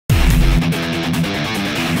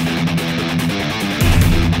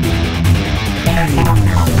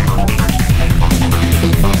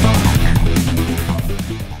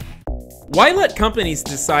Why let companies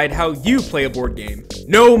decide how you play a board game?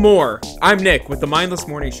 No more! I'm Nick with the Mindless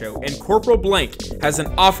Morning Show, and Corporal Blank has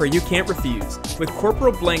an offer you can't refuse. With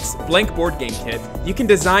Corporal Blank's Blank Board Game Kit, you can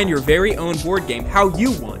design your very own board game how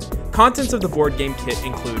you want. Contents of the board game kit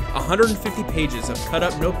include 150 pages of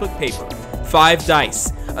cut-up notebook paper, 5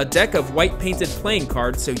 dice, a deck of white painted playing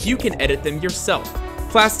cards so you can edit them yourself,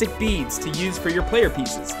 plastic beads to use for your player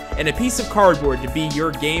pieces, and a piece of cardboard to be your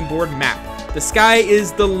game board map. The sky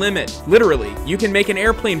is the limit. Literally, you can make an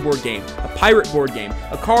airplane board game, a pirate board game,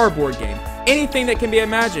 a car board game. Anything that can be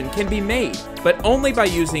imagined can be made, but only by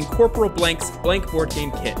using Corporal Blank's Blank Board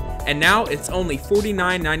Game Kit. And now it's only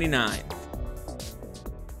 $49.99.